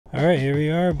Alright, here we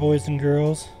are, boys and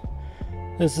girls.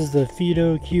 This is the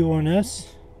Fiido Q1S.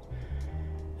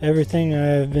 Everything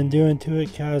I've been doing to it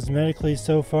cosmetically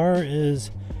so far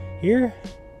is here.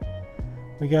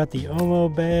 We got the OMO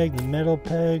bag, the metal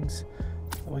pegs,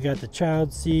 we got the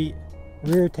child seat,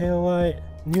 rear tail light,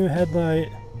 new headlight,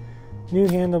 new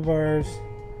handlebars,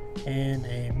 and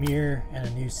a mirror and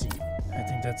a new seat. I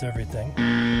think that's everything.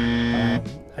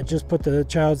 I just put the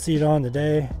child seat on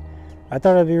today. I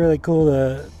thought it'd be really cool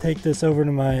to take this over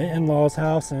to my in-laws'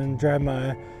 house and drive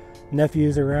my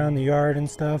nephews around the yard and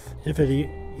stuff. If it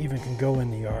even can go in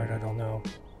the yard, I don't know.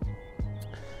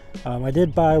 I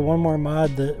did buy one more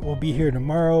mod that will be here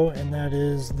tomorrow, and that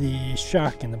is the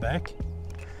shock in the back.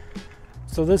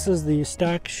 So this is the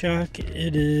stock shock.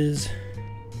 It is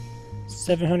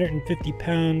 750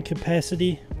 pound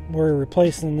capacity. We're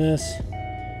replacing this.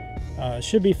 It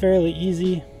should be fairly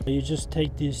easy. You just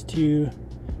take these two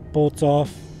bolts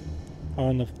off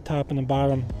on the top and the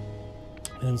bottom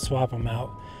and swap them out.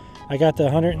 I got the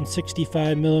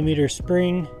 165 millimeter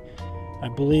spring. I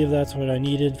believe that's what I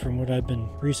needed from what I've been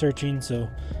researching, so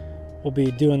we'll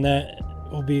be doing that.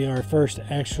 Will be our first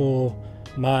actual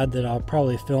mod that I'll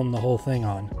probably film the whole thing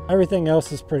on. Everything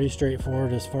else is pretty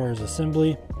straightforward as far as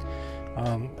assembly.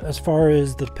 As far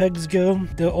as the pegs go,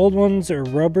 the old ones are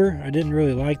rubber. I didn't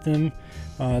really like them.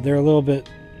 They're a little bit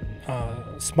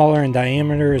smaller in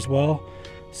diameter as well,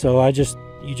 so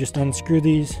you just unscrew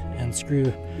these and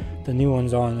screw the new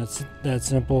ones on. It's that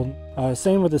simple.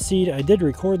 Same with the seat. I did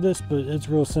record this, but it's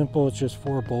real simple. It's just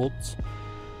 4 bolts.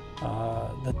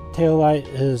 The tail light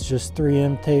is just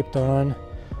 3M taped on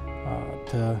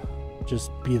to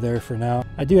just be there for now.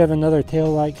 I do have another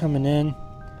tail light coming in,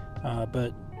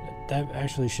 but that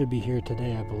actually should be here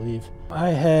today, I believe. I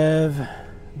have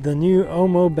the new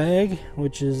OMO bag,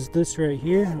 which is this right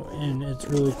here, and it's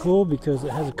really cool because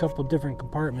it has a couple different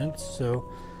compartments.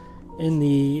 So in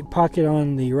the pocket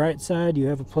on the right side, you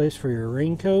have a place for your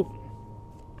raincoat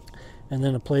and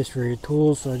then a place for your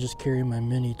tools. So I just carry my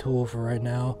mini tool for right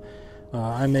now.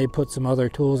 I may put some other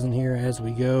tools in here as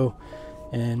we go,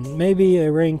 and maybe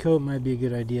a raincoat might be a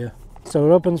good idea. So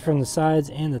it opens from the sides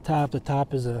and the top. The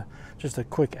top is just a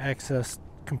quick access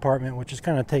compartment, which is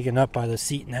kind of taken up by the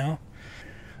seat now.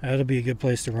 That'll be a good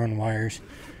place to run wires.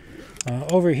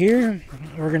 Over here,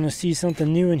 we're going to see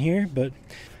something new in here, but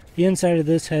the inside of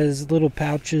this has little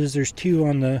pouches. There's 2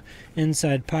 on the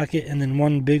inside pocket and then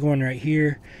 1 big one right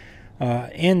here.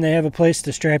 And they have a place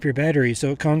to strap your battery.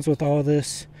 So it comes with all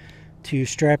this to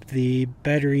strap the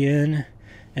battery in,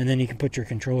 and then you can put your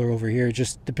controller over here. It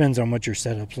just depends on what your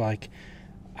setup's like.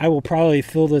 I will probably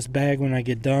fill this bag when I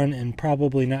get done and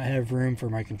probably not have room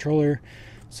for my controller.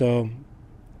 So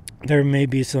there may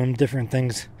be some different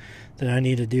things that I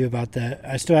need to do about that.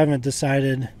 I still haven't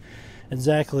decided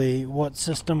exactly what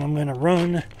system I'm going to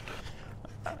run.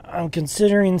 I'm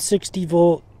considering 60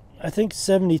 volt. I think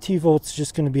 72 volts is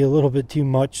just going to be a little bit too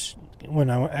much when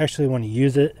I actually want to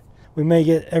use it. We may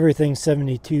get everything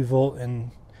 72 volt and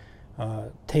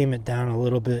tame it down a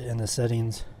little bit in the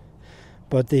settings.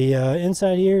 But the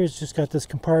inside here has just got this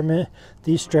compartment.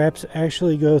 These straps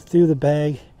actually go through the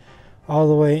bag all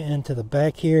the way into the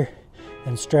back here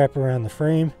and strap around the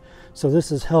frame. So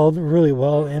this is held really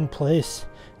well in place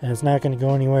and it's not going to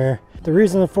go anywhere. The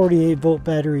reason the 48 volt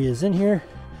battery is in here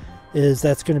is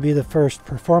that's going to be the first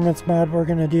performance mod we're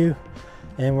going to do,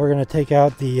 and we're going to take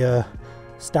out the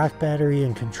stock battery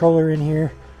and controller in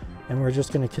here, and we're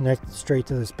just going to connect straight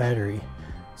to this battery.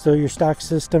 So your stock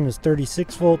system is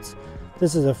 36 volts.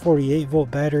 This is a 48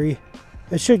 volt battery.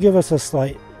 It should give us a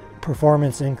slight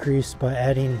performance increase by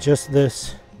adding just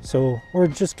this. So we're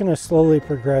just going to slowly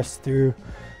progress through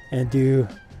and do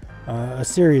a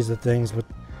series of things. But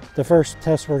the first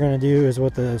test we're going to do is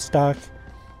with the stock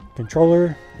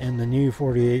controller and the new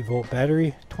 48 volt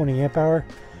battery, 20 amp hour.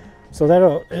 So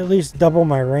that'll at least double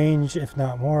my range, if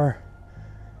not more.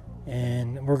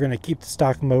 And we're going to keep the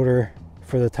stock motor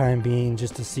for the time being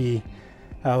just to see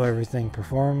how everything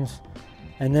performs.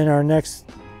 And then our next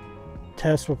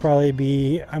test will probably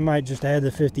be, I might just add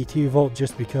the 52 volt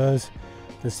just because,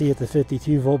 to see if the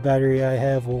 52 volt battery I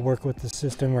have will work with the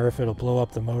system or if it'll blow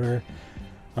up the motor.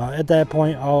 At that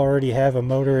point I'll already have a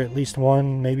motor, at least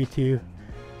 1, maybe 2,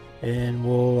 and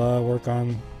we'll work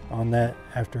on that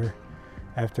after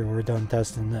we're done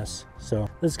testing this. So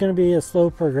this is going to be a slow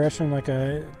progression, like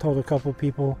I told a couple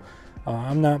people.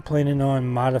 I'm not planning on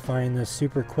modifying this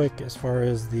super quick as far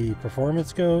as the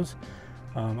performance goes.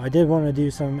 I did want to do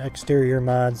some exterior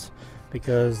mods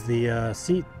because the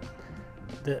seat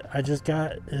that I just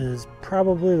got is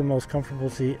probably the most comfortable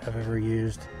seat I've ever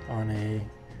used on a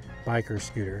bike or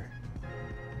scooter.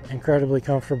 incredibly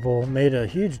comfortable. Made a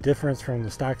huge difference from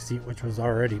the stock seat, which was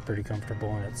already pretty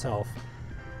comfortable in itself.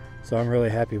 So I'm really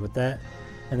happy with that.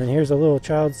 And then here's a little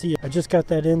child seat. I just got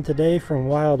that in today from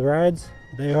Wild Rides.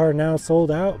 They are now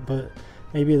sold out, but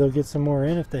maybe they'll get some more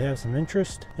in if they have some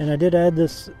interest. And I did add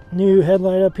this new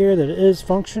headlight up here that is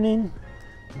functioning.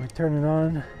 When I turn it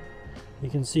on, you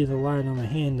can see the light on my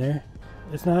hand there.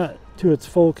 It's not to its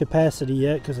full capacity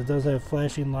yet because it does have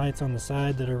flashing lights on the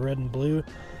side that are red and blue,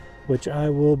 which I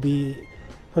will be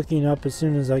hooking up as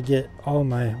soon as I get all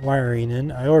my wiring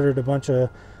in. I ordered a bunch of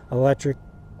electric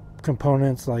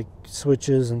components like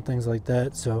switches and things like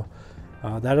that, so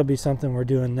that'll be something we're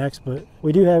doing next. But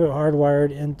we do have it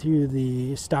hardwired into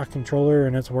the stock controller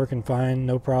and it's working fine,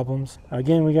 no problems.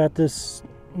 Again, we got this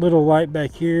little light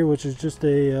back here, which is just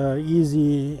a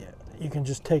easy, you can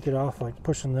just take it off like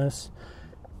pushing this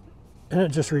and it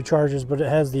just recharges, but it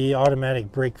has the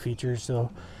automatic brake feature,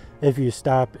 so if you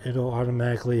stop it'll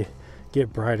automatically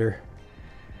get brighter.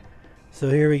 So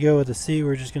here we go with the seat.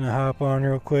 We're just gonna hop on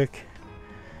real quick.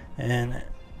 And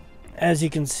as you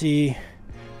can see,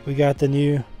 we got the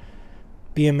new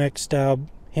BMX style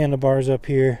handlebars up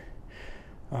here,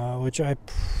 which I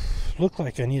look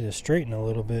like I need to straighten a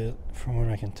little bit from what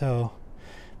I can tell.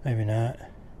 Maybe not.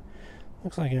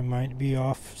 Looks like it might be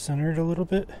off centered a little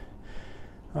bit.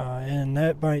 And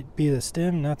that might be the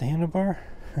stem, not the handlebar.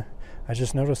 I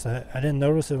just noticed that. I didn't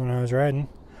notice it when I was riding.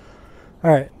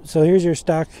 Alright, so here's your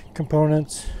stock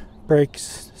components: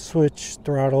 brakes, switch,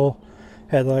 throttle,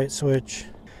 headlight switch.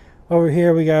 Over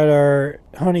here we got our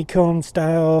honeycomb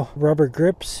style rubber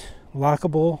grips,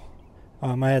 lockable.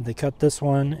 I had to cut this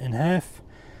one in half,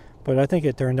 but I think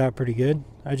it turned out pretty good.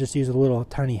 I just used a little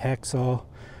tiny hacksaw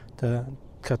to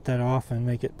cut that off and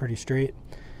make it pretty straight,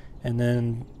 and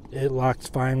then it locks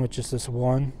fine with just this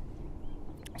one.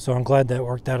 So I'm glad that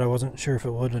worked out. I wasn't sure if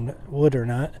it would or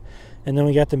not. And then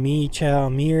we got the Mi Chow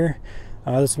mirror.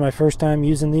 This is my first time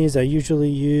using these. I usually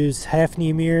use half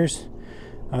knee mirrors.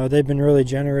 They've been really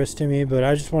generous to me, but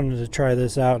I just wanted to try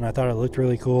this out and I thought it looked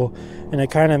really cool. And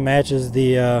it kind of matches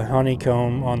the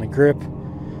honeycomb on the grip.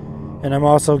 And I'm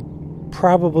also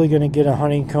probably going to get a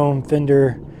honeycomb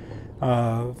fender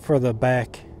for the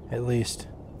back at least.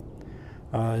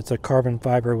 It's a carbon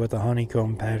fiber with a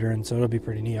honeycomb pattern, so it'll be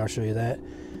pretty neat. I'll show you that.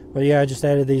 But yeah, I just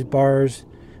added these bars.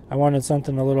 I wanted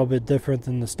something a little bit different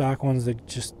than the stock ones that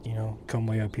just, you know, come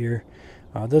way up here.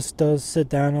 This does sit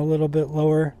down a little bit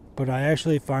lower, but I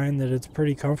actually find that it's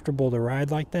pretty comfortable to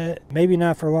ride like that. Maybe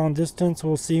not for long distance.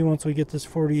 We'll see once we get this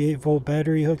 48 volt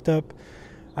battery hooked up.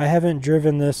 I haven't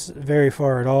driven this very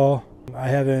far at all. I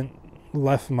haven't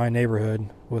left my neighborhood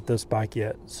with this bike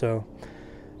yet, so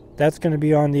that's going to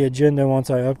be on the agenda once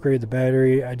I upgrade the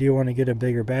battery. I do want to get a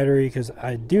bigger battery because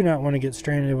I do not want to get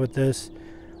stranded with this,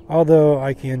 although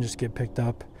I can just get picked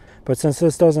up. But since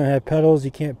this doesn't have pedals, you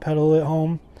can't pedal it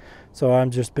home, so I've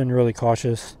just been really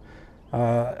cautious.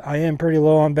 I am pretty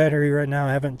low on battery right now.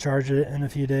 I haven't charged it in a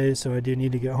few days, so I do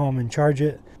need to get home and charge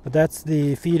it. But that's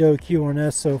the Fiido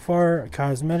Q1S so far,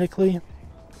 cosmetically.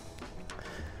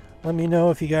 Let me know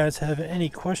if you guys have any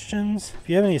questions. If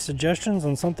you have any suggestions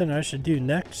on something I should do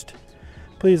next,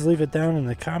 please leave it down in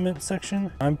the comment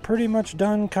section. I'm pretty much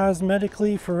done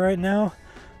cosmetically for right now.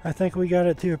 I think we got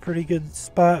it to a pretty good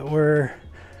spot where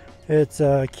it's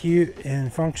cute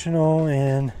and functional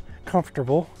and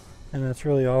comfortable. And that's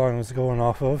really all I was going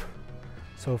off of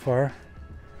so far.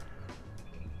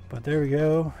 But there we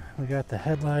go. We got the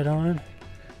headlight on.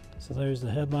 So there's the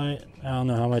headlight. I don't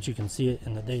know how much you can see it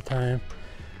in the daytime,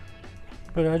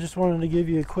 but I just wanted to give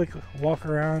you a quick walk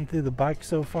around through the bike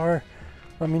so far.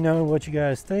 Let me know what you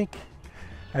guys think.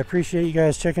 I appreciate you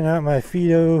guys checking out my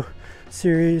Fiido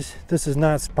series. This is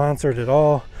not sponsored at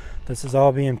all. This is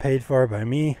all being paid for by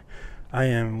me. I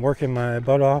am working my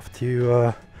butt off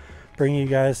to bring you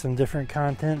guys some different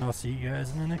content. I'll see you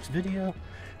guys in the next video.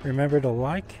 Remember to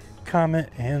like, comment,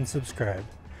 and subscribe.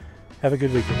 Have a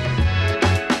good weekend.